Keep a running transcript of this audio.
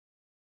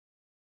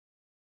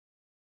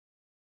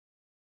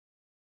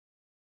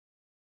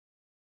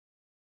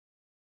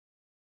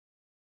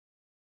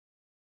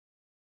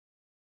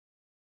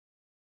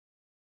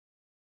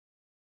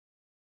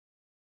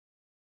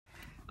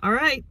All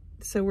right,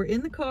 so we're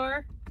in the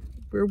car.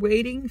 We're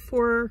waiting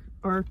for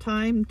our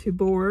time to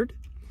board.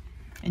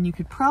 And you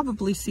could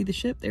probably see the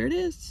ship. There it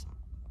is,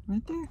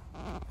 right there.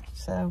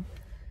 So,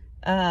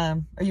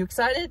 are you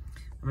excited?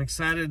 I'm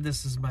excited.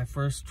 This is my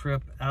first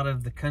trip out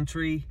of the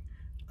country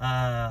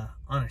on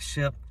a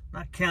ship,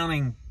 not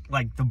counting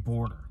like the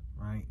border,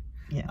 right?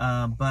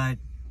 Yeah.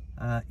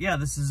 Yeah,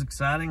 this is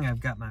exciting. I've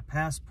got my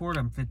passport.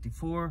 I'm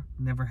 54.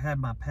 Never had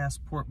my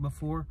passport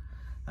before.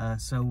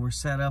 So we're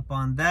set up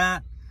on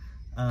that.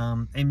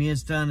 Amy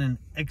has done an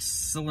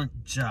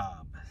excellent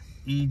job.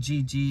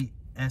 EGGSELENT.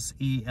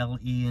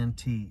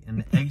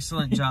 An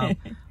excellent job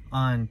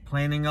on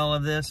planning all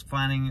of this,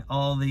 finding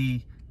all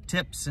the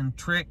tips and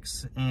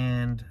tricks,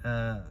 and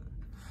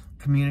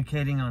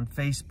communicating on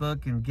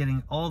Facebook and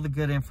getting all the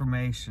good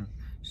information.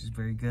 She's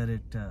very good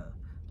at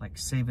like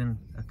saving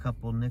a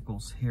couple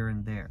nickels here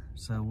and there.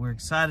 So we're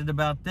excited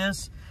about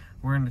this.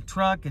 We're in the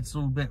truck. It's a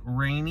little bit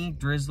rainy,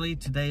 drizzly.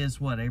 Today is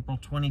what, April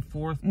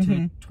 24th,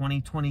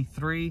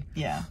 2023.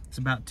 Yeah. It's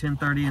about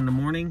 10:30 in the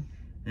morning.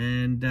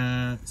 And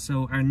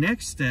so our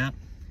next step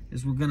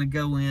is we're gonna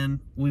go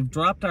in. We've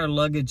dropped our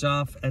luggage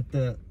off at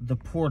the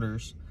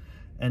porters,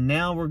 and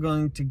now we're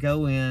going to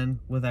go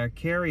in with our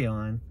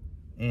carry-on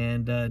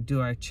and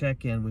do our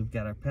check-in. We've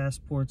got our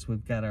passports,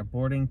 we've got our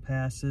boarding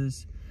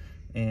passes,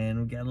 and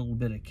we've got a little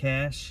bit of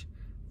cash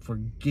for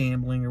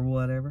gambling or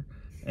whatever.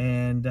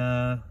 And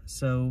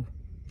so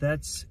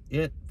that's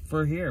it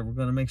for here. We're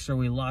gonna make sure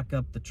we lock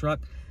up the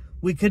truck.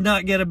 We could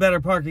not get a better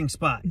parking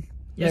spot.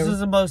 Yeah, this is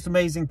the most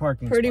amazing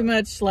parking spot. Pretty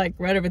much like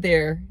right over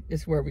there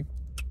is where we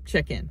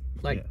check in,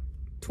 like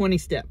 20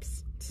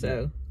 steps.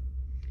 So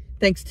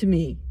thanks to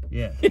me.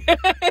 Yeah.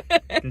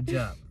 Good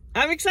job.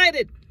 I'm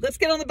excited. Let's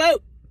get on the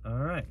boat. All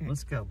right,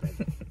 let's go,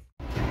 baby.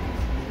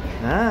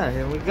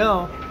 Here we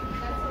go.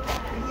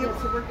 Yeah,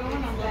 so we're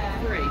going on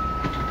level 3.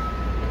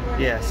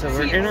 Yeah, so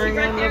we're entering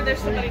right on there. level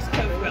There's 3. somebody's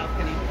coach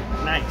balcony.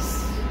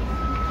 Nice.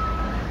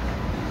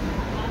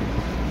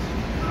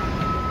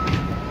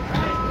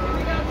 Here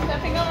we go.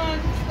 Stepping on.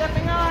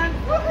 Stepping on.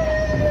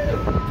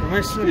 Woohoo!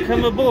 Permission to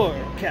come aboard,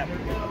 Captain.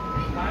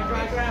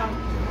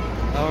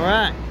 All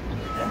right.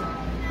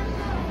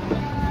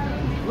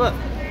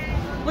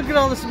 Look at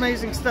all this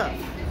amazing stuff.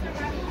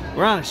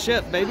 We're on a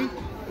ship, baby. Here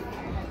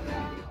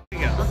we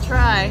go. I'll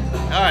try.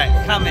 All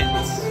right,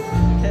 comments.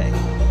 Okay.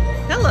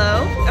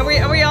 Hello. Are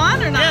we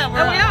on or not? Yeah,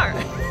 we're on. We are.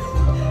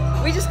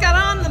 We just got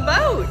on the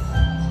boat.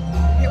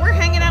 We're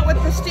hanging out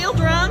with the steel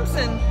drums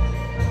and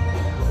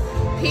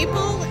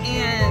people,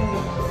 and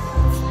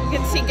you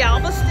can see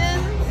Galveston.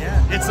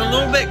 Yeah, it's a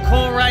little bit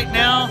cool right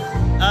now,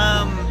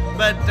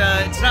 but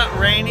it's not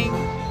raining.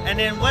 And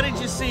then what did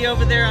you see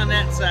over there on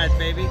that side,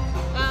 baby?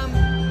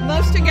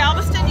 Most of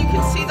Galveston, you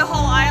can see the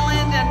whole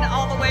island and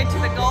all the way to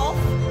the Gulf.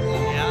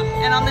 Yeah.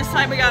 And on this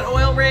side, we got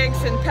oil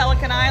rigs in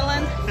Pelican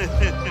Island.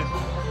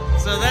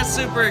 So that's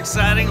super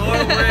exciting,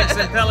 oil rigs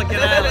in Pelican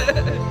Island.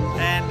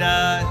 And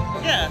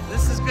yeah,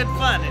 this is good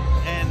fun.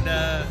 And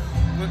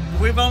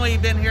we've only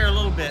been here a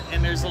little bit,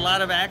 and there's a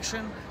lot of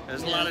action.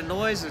 There's a lot of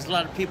noise. There's a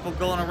lot of people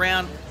going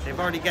around. They've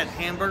already got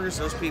hamburgers.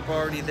 Those people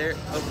already there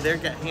over there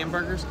got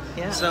hamburgers.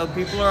 Yeah. So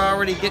people are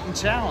already getting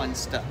chow and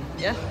stuff.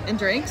 Yeah, and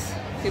drinks.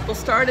 People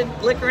started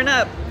liquoring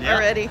up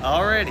already.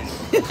 Already. All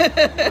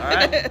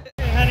right.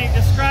 Hey, honey,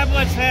 describe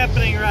what's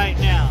happening right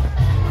now.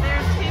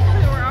 There's people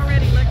who are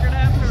already liquored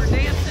up, who are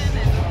dancing,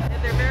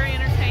 and they're very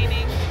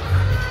entertaining.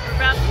 We're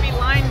about to be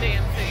line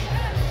dancing.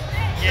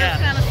 Yeah.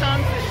 Those kind of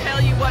songs that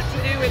tell you what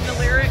to do in the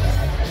lyrics.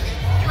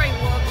 Trey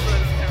loves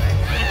those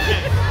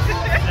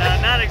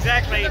kinds. Not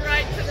exactly. To the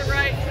right, to the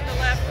right, to the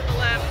left, to the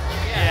left.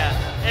 Yeah.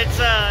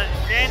 It's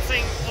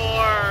dancing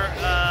for,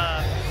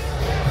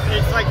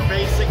 it's like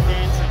basic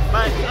dancing.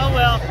 But, oh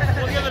well,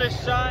 we'll give it a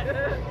shot.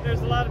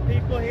 There's a lot of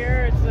people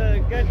here. It's a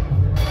good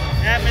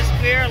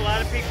atmosphere. A lot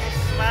of people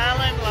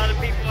smiling. A lot of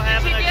people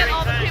having a great time. Did you get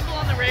all the people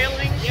on the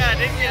railing? Yeah, I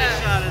did get a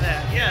shot of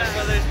that. Yeah,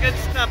 so there's good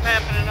stuff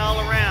happening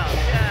all around.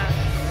 Yeah.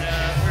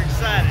 We're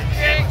excited.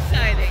 Very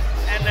exciting.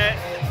 And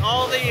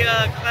all the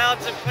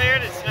clouds have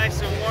cleared. It's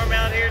nice and warm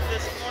out here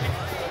this morning.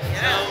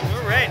 Yeah. So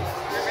we're ready.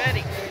 We're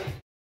ready.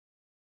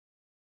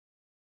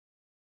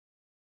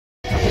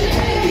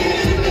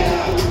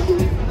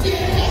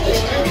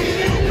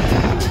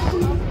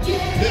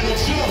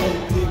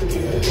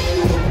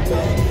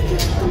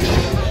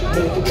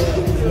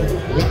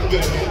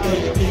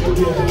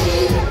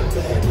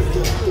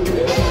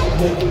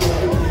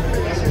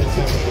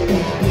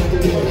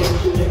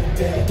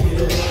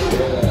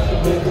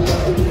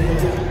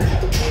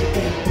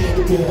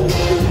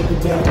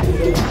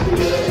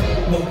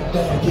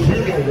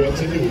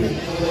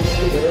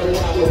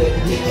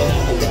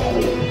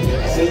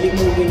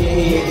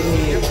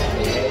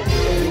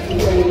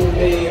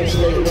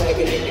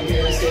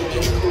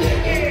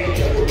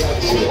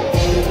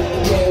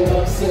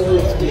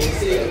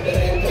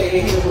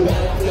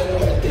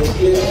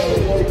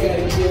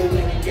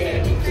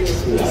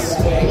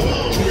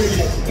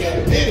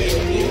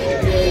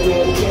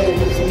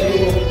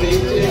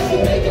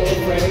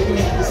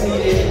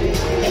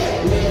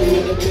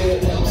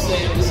 I'm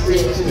saying the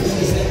scriptures,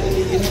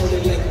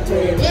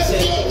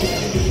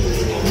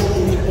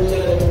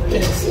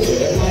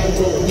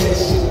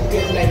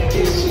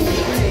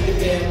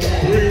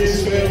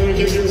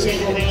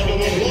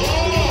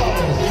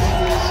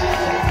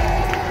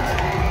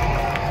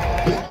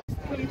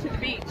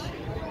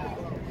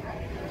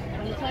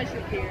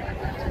 pleasure here.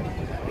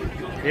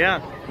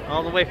 Yeah,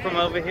 all the way from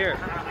over here.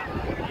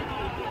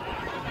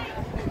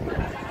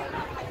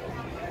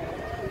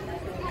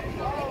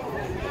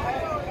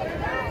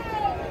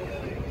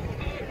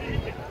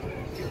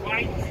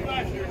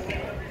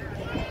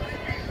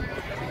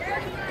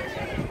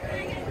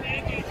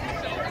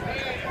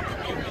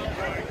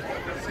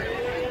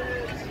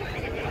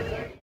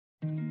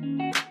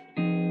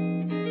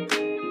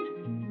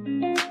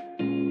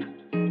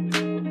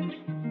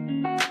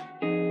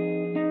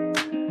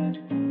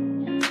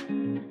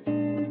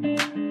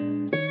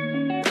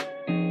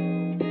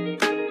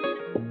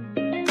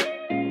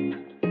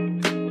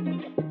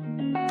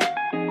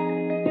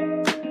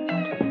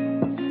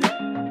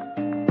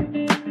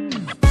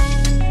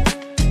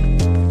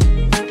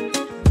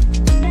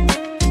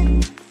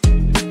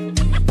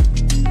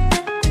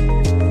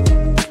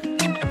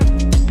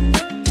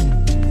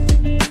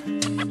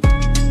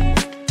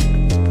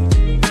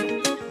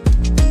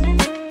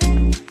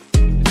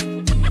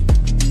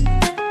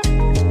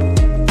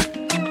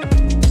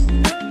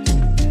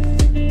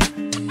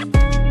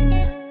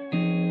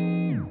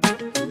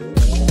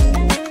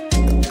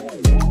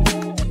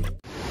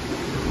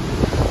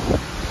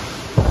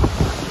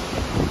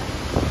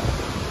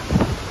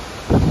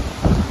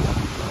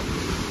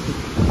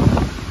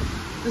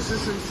 This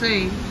is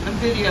insane. I'm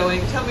videoing.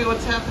 Tell me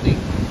what's happening.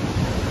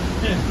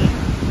 Can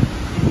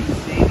you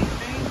see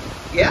anything?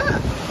 Yeah.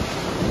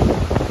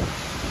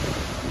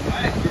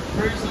 Alright, we're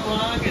cruising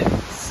along at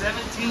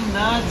 17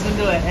 knots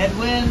into a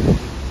headwind,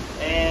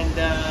 and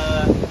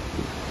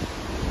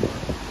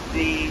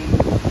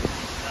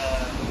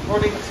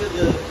according to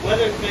the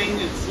weather thing,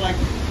 it's like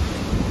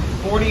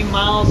 40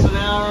 miles an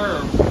hour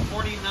or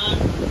 40 knot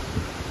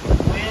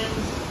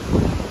winds,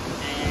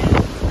 and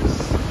we're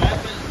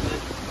slapping. The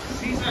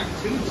seas aren't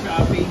too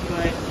choppy,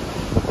 but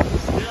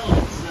still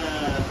it's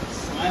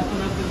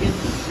slapping up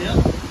against the ship.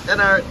 And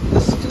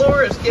this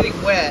floor is getting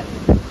wet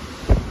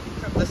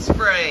from the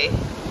spray.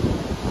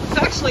 It's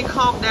actually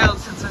calmed down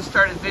since I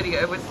started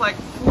video. It was like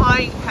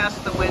flying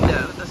past the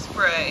window, the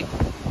spray.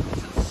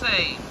 It's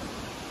insane.